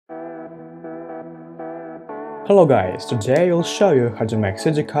Hello guys, today I'll show you how to make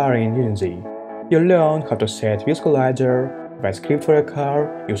 3D car in Unity. You'll learn how to set wheels collider, write script for a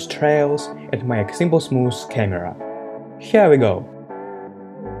car, use trails, and make simple smooth camera. Here we go!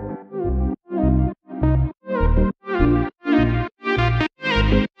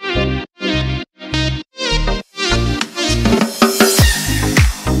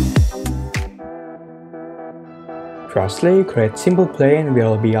 Firstly, create simple plane where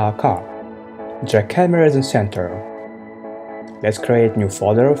will be our car. Drag cameras in center. Let's create new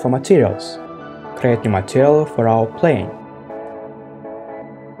folder for materials. Create new material for our plane.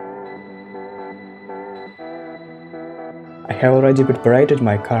 I have already prepared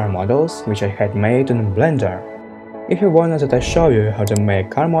my car models, which I had made in Blender. If you want that I show you how to make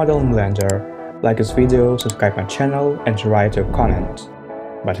car model in Blender, like this video, subscribe my channel and write your comment.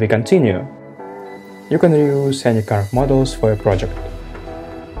 But we continue. You can use any car models for your project.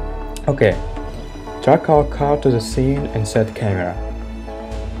 Okay. Drag our car to the scene and set camera.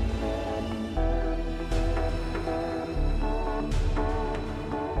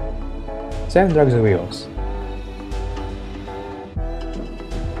 Then drag the wheels.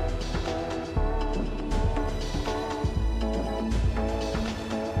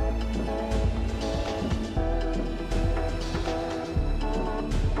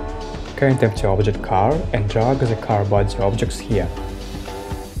 Create empty object car and drag the car body objects here.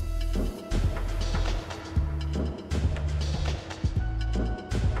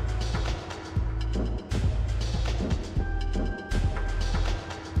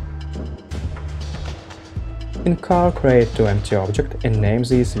 In car, create two empty objects and name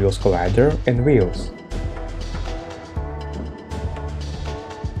these wheels collider and wheels.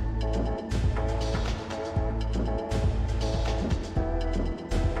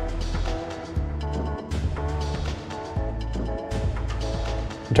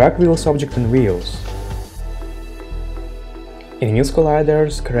 Drag wheels object and wheels. In wheels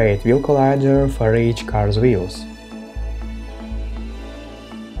colliders, create wheel collider for each car's wheels.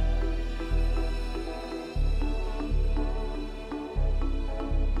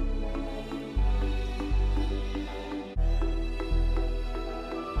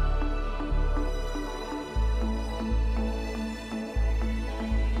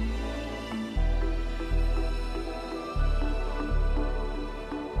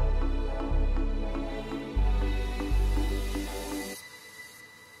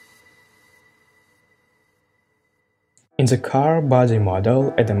 In the car body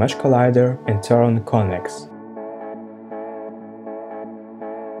model, add a mesh collider and turn convex.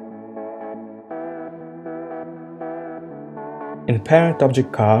 In parent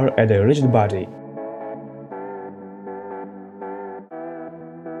object car, add a rigid body.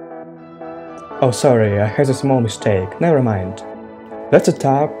 Oh sorry, I had a small mistake, never mind. Let's set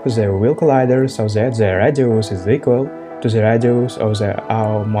up the wheel collider so that the radius is equal to the radius of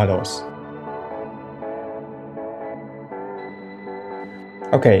our models.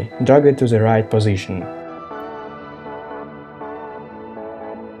 Okay, drag it to the right position.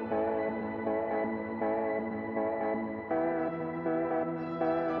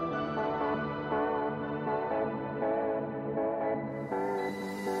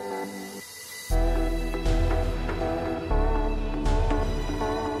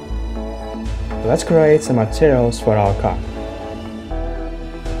 Let's create some materials for our car.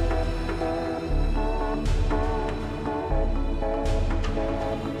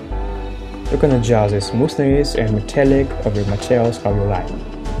 You can adjust the smoothness and metallic of your materials how you like.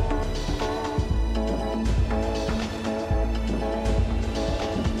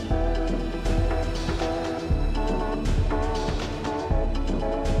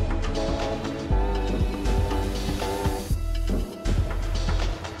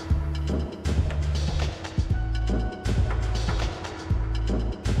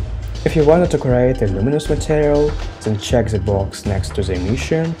 If you wanted to create a luminous material, then check the box next to the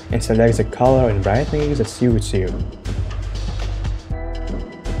emission and select the color and brightness that suits you.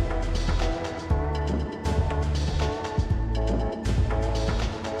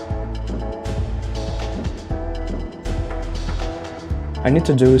 I need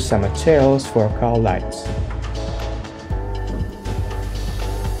to do some materials for car lights.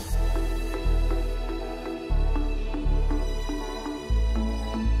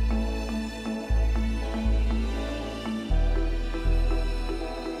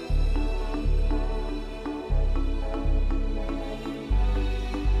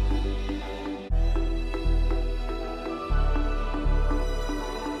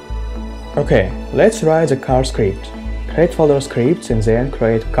 Okay, let's write the car script. Create folder scripts and then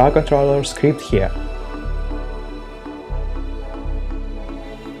create car controller script here.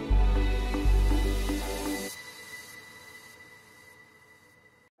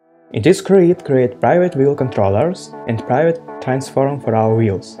 In this script, create private wheel controllers and private transform for our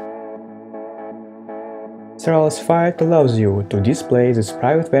wheels. Serial5 allows you to display these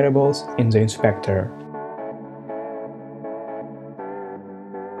private variables in the inspector.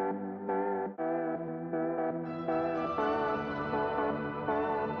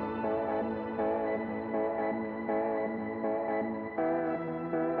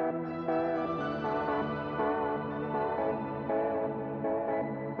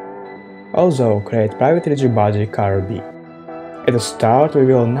 Also, create private rigid body car B. At the start, we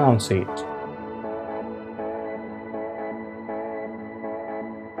will announce it.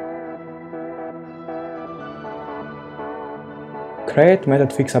 Create method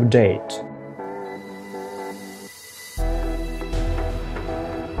fixUpdate.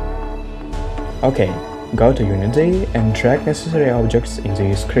 OK, go to Unity and drag necessary objects in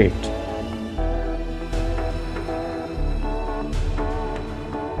the script.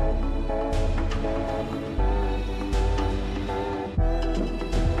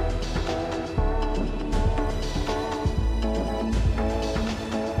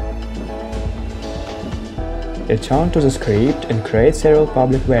 Return to the script and create several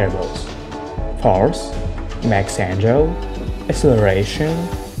public variables: force, max angle, acceleration,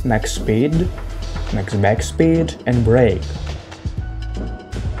 max speed, max backspeed, and brake.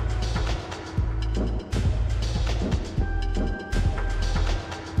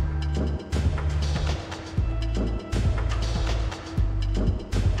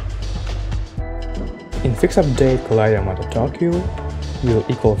 In fixUpdate, collider motor torque will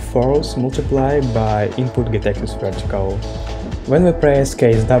equal force multiplied by input getAxis vertical. When we press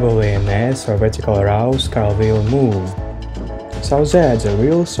case WNS or vertical rouse, car will move. So that the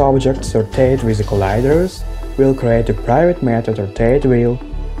wheels objects rotate with the colliders, we'll create a private method rotate wheel,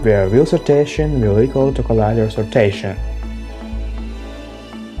 where wheel's rotation will equal to collider's rotation.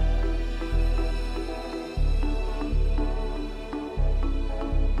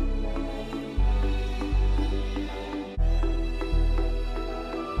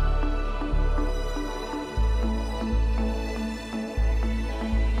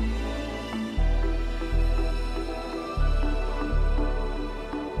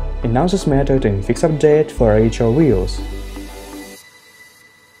 Announce this method in fixUpdate for each of wheels.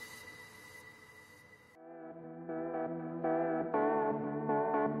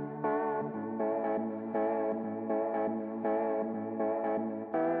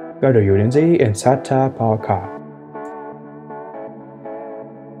 Go to Unity and set up our car.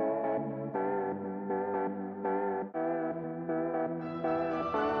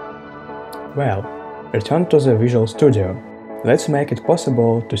 Well, return to the Visual Studio. Let's make it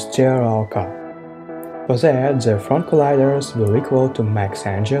possible to steer our car. For that, the front colliders will equal to max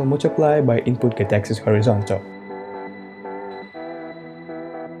angle multiplied by input getAxis horizontal.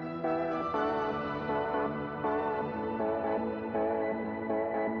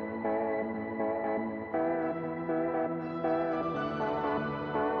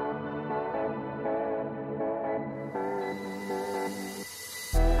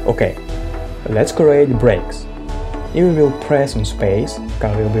 OK, let's create brakes. If we will press on space,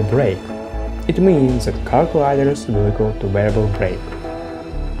 car will be brake. It means that car colliders will equal to variable brake.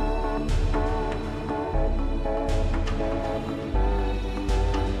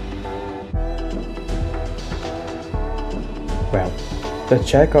 Well, let's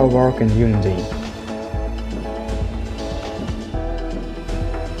check our work in Unity.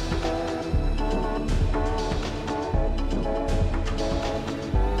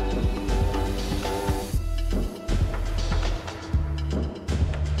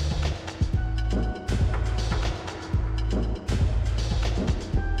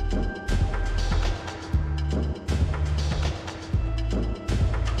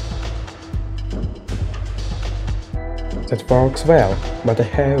 That works well, but I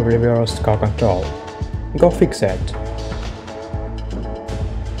have reversed car control. Go fix it.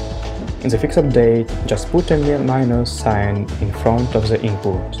 In the fixUpdate, just put a minus sign in front of the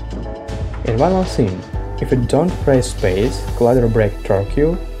input. And one more thing, if you don't press space, collider brake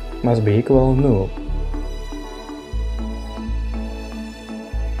torque must be equal null.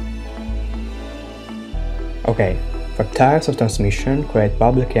 OK, for types of transmission, create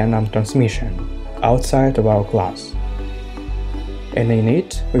public enum transmission, outside of our class. And in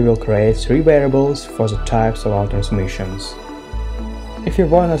it, we will create 3 variables for the types of our transmissions. If you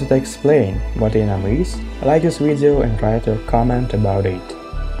want us to explain what enum is, like this video and write a comment about it.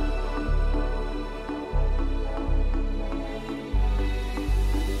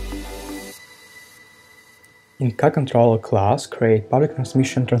 In car controller class, create public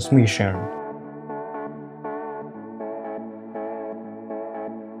transmission.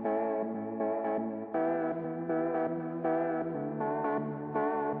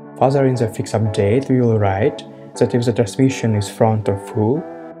 further in the fix update we will write that if the transmission is front or full,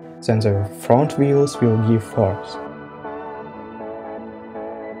 then the front wheels will give force.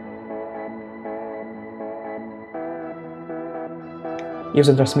 If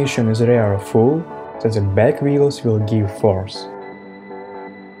the transmission is rear or full, then the back wheels will give force.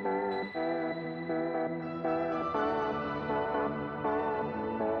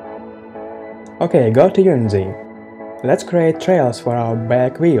 Okay, go to Unity. Let's create trails for our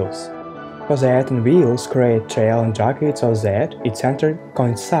back wheels. For that, in wheels, create trail and drag it so that its center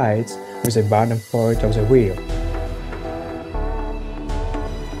coincides with the bottom point of the wheel.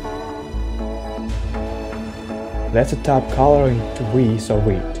 Let the top color into width or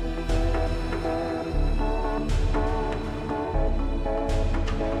width.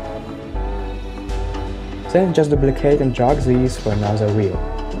 Then just duplicate and drag these for another wheel.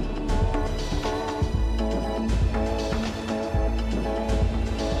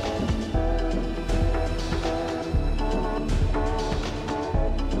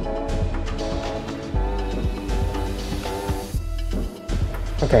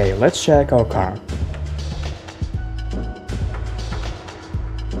 Okay, let's check our car.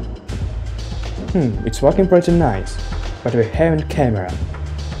 It's working pretty nice, but we haven't camera.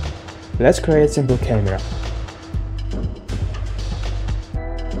 Let's create simple camera.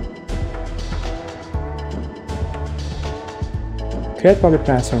 Create public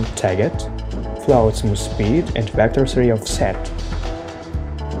transform target, float smooth speed and vector 3 offset.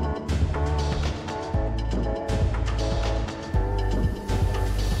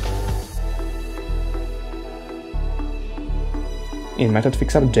 In method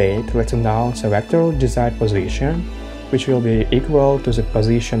fix update, let's announce a vector desired position, which will be equal to the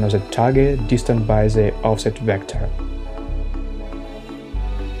position of the target distant by the offset vector.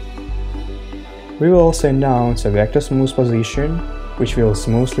 We will also announce a vector smooth position, which will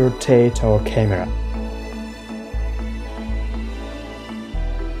smoothly rotate our camera.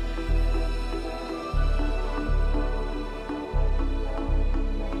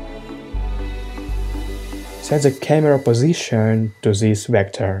 Set the camera position to this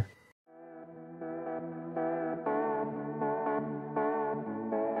vector.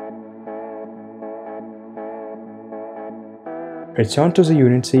 Return to the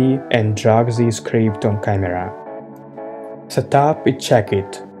Unity and drag the script on camera. Set up and check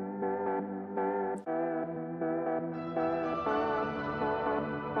it.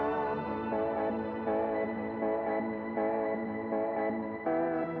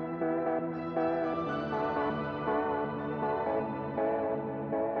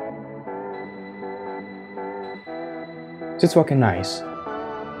 It's working nice.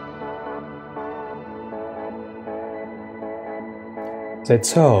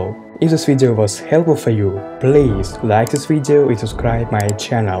 That's all. If this video was helpful for you, please like this video and subscribe my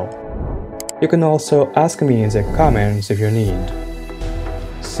channel. You can also ask me in the comments if you need.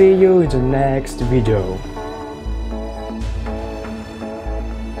 See you in the next video.